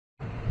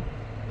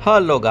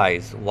Hello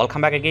guys,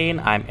 welcome back again.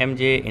 I'm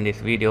MJ. In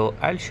this video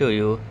I'll show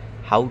you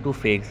how to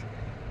fix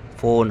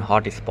phone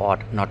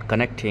hotspot not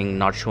connecting,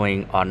 not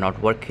showing or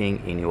not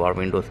working in your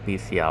Windows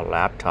PC or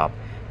laptop.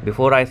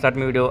 Before I start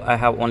my video, I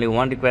have only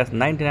one request.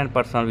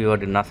 99% viewer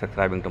did not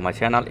subscribing to my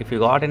channel. If you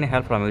got any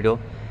help from video,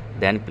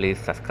 then please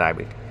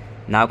subscribe it.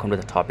 Now come to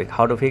the topic,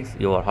 how to fix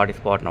your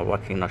hotspot not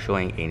working, not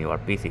showing in your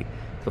PC.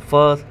 So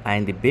first,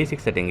 and the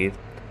basic setting is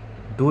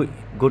go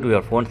to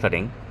your phone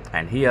setting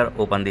and here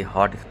open the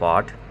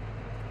hotspot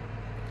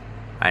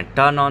and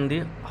turn on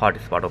the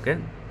hotspot, okay,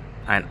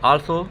 and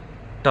also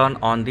turn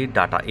on the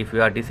data. If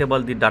you are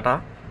disable the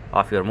data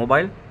of your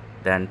mobile,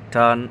 then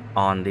turn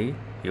on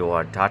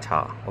your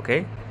data,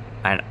 okay.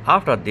 And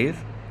after this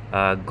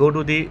go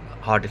to the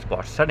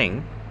hotspot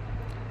setting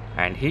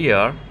and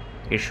here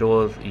it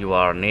shows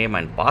your name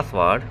and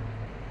password.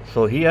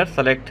 So here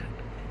select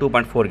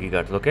 2.4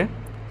 gigahertz, okay.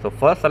 So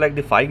first select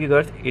the 5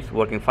 gigahertz. It's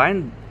working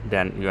fine,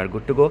 then you are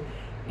good to go.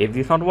 If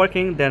this is not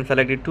working, then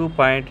select the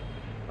 2.4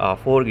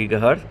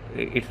 gigahertz.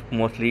 It's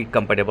mostly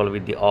compatible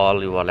with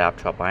all your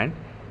laptop and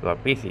your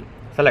PC.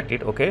 Select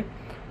it, okay.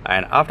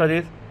 And after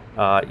this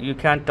you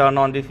can turn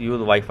on this use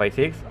Wi-Fi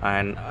 6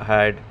 and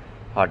add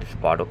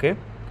hotspot, okay.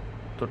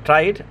 So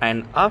try it,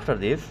 and after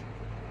this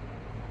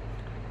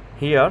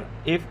here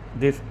if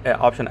this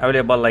option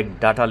available like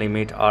data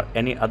limit or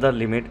any other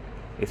limit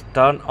is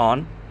turned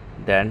on,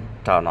 then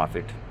turn off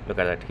it. Look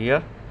at that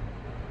here.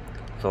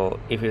 So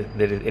if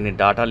there is any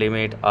data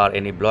limit or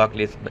any block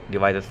list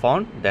devices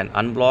found, then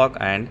unblock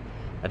and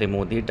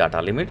remove the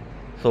data limit.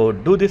 So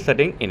do this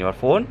setting in your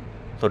phone.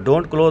 So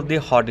don't close the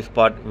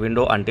hotspot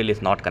window until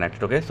it's not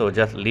connected, okay. So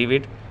just leave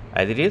it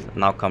as it is.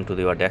 Now come to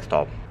your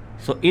desktop.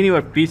 So in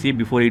your PC,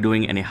 before you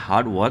doing any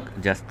hard work,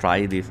 just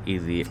try this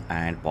easy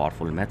and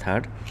powerful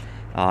method.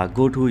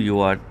 Go to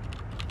your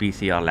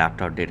PC or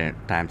laptop date and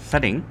time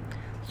setting.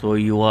 So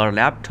your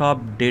laptop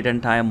date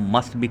and time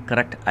must be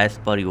correct as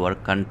per your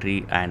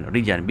country and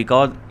region,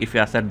 because if you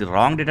have set the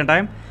wrong date and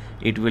time,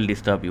 it will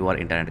disturb your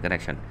internet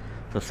connection.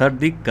 So set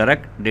the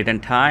correct date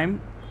and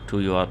time to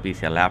your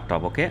PC or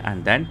laptop, okay,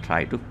 and then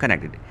try to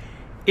connect it.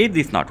 If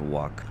this not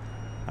work,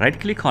 right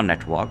click on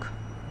network,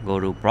 go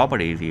to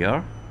properties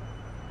here,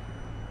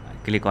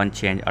 click on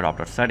change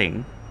adapter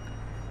setting.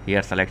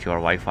 Here select your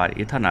Wi-Fi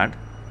Ethernet,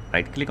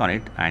 right click on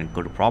it and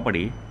go to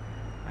property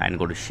and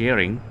go to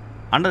sharing.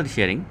 Under the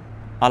sharing,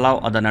 allow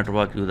other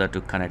network user to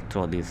connect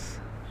through this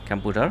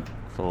computer.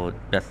 So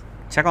just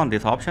check on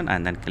this option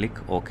and then click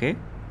OK.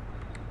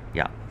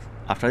 Yeah,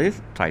 after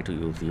this try to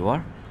use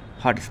your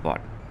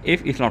hotspot.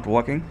 If it's not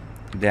working,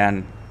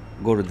 then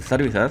go to the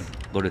services,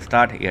 go to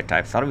start, here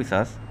type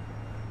services.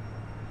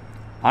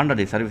 Under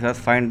the services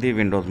find the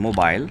Windows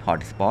Mobile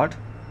hotspot.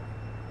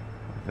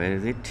 Where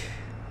is it?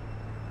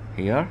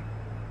 Here,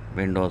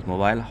 Windows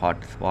Mobile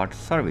hotspot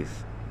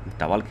service.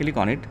 Double click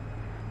on it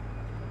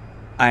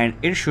and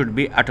it should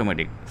be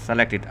automatic.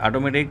 Select it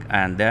automatic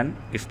and then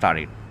start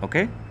it,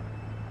 okay.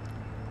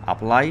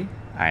 Apply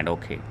and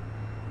okay.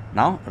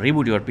 Now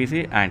reboot your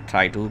PC and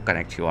try to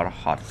connect your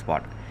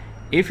hotspot.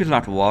 If it will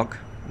not work,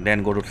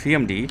 then go to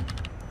CMD,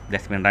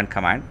 that's mean run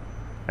command,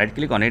 right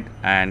click on it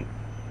and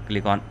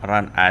click on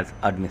run as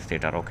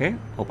administrator, okay.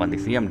 Open the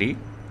CMD,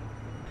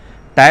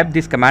 type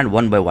this command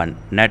one by one,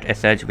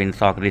 netsh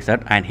winsock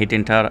reset and hit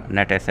enter,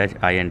 netsh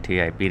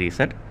intip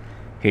reset,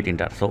 hit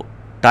enter. So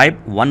type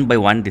one by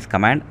one this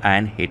command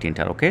and hit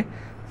enter, okay.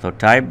 So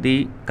type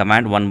the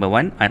command one by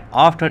one and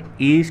after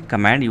each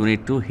command you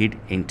need to hit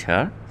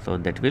enter, so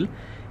that will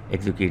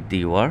execute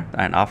the word.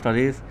 And after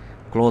this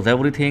close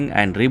everything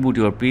and reboot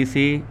your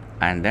PC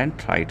and then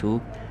try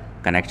to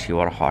connect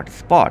your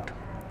hotspot.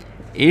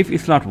 If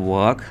it's not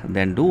work,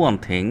 then do one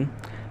thing,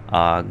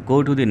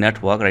 go to the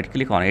network, right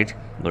click on it,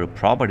 go to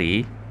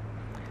property,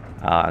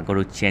 go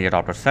to change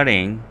adapter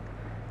setting,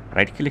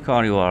 right click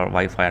on your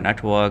Wi-Fi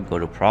network, go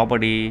to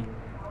property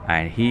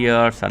and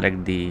here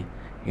select the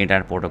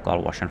internet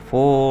protocol version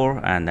 4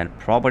 and then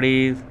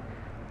properties.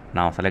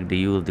 Now select the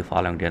use the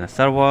following DNS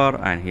server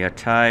and here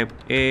type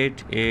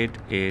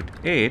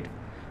 8888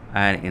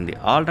 and in the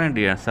alternate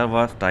DNS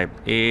servers type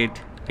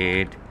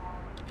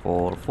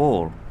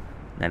 8844,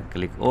 then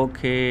click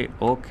OK,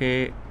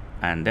 OK,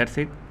 and that's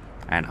it.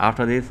 And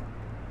after this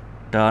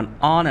turn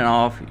on and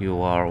off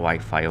your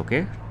Wi-Fi,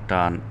 okay.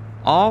 Turn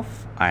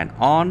off and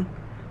on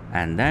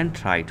and then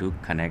try to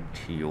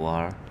connect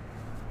your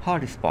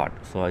hotspot.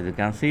 So as you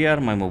can see here,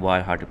 my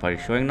mobile hotspot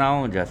is showing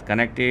now. Just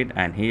connect it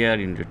and here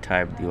you need to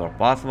type your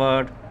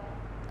password.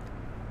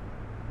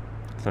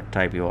 So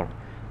type your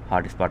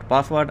hotspot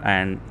password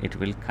and it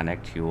will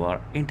connect your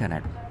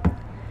internet.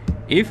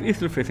 If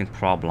it's facing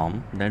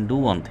problem, then do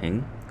one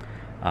thing,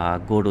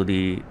 go to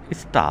the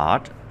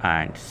start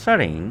and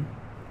setting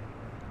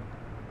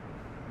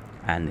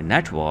and the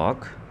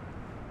network,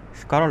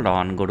 scroll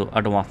down, go to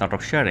advanced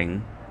network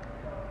sharing.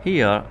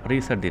 Here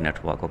reset the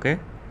network, okay.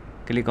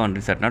 Click on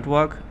reset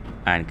network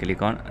and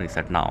click on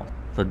reset now.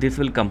 So this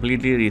will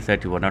completely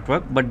reset your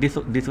network, but this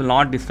will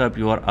not disturb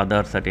your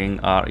other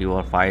setting or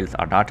your files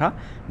or data.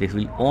 This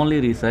will only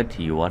reset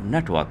your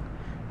network.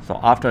 So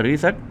after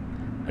reset,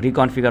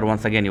 reconfigure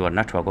once again your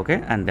network,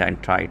 okay, and then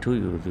try to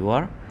use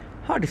your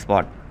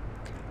hotspot.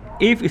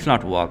 If it's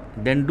not work,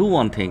 then do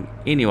one thing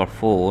in your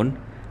phone,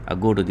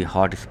 go to the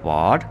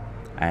hotspot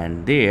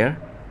and there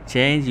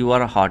change your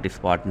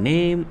hotspot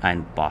name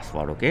and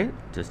password, okay.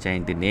 Just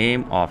change the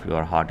name of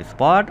your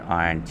hotspot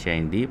and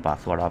change the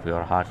password of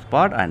your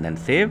hotspot and then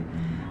save,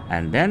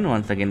 and then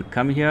once again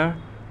come here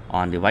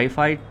on the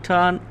Wi-Fi,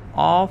 turn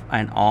off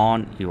and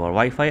on your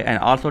Wi-Fi, and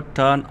also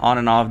turn on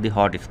and off the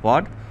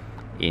hotspot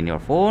in your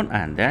phone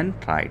and then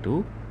try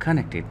to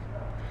connect it.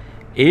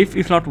 If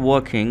it's not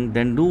working,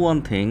 then do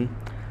one thing,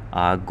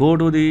 go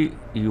to the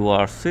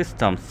your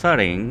system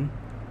setting,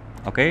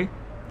 okay,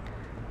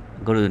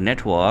 go to the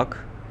network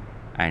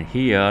and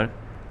here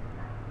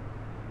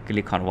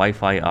click on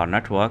Wi-Fi or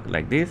network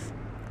like this,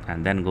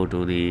 and then go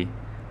to the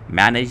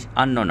manage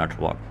unknown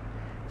network.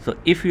 So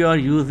if you are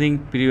using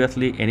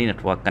previously any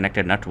network,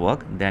 connected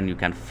network, then you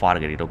can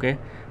forget it, okay.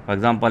 For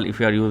example, if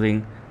you are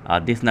using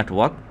this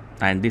network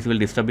and this will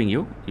disturbing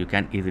you, you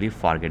can easily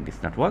forget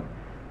this network.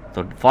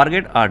 So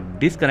forget or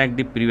disconnect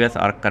the previous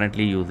or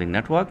currently using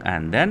network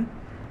and then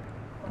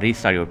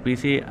restart your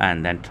PC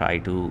and then try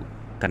to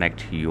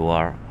connect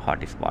your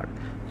hotspot.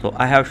 So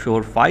I have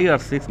showed 5 or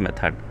 6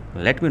 method.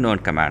 Let me know in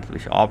comments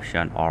which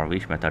option or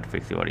which method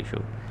fix your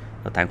issue.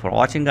 So thanks for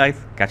watching guys.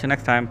 Catch you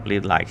next time.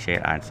 Please like,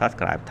 share and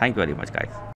subscribe. Thank you very much guys.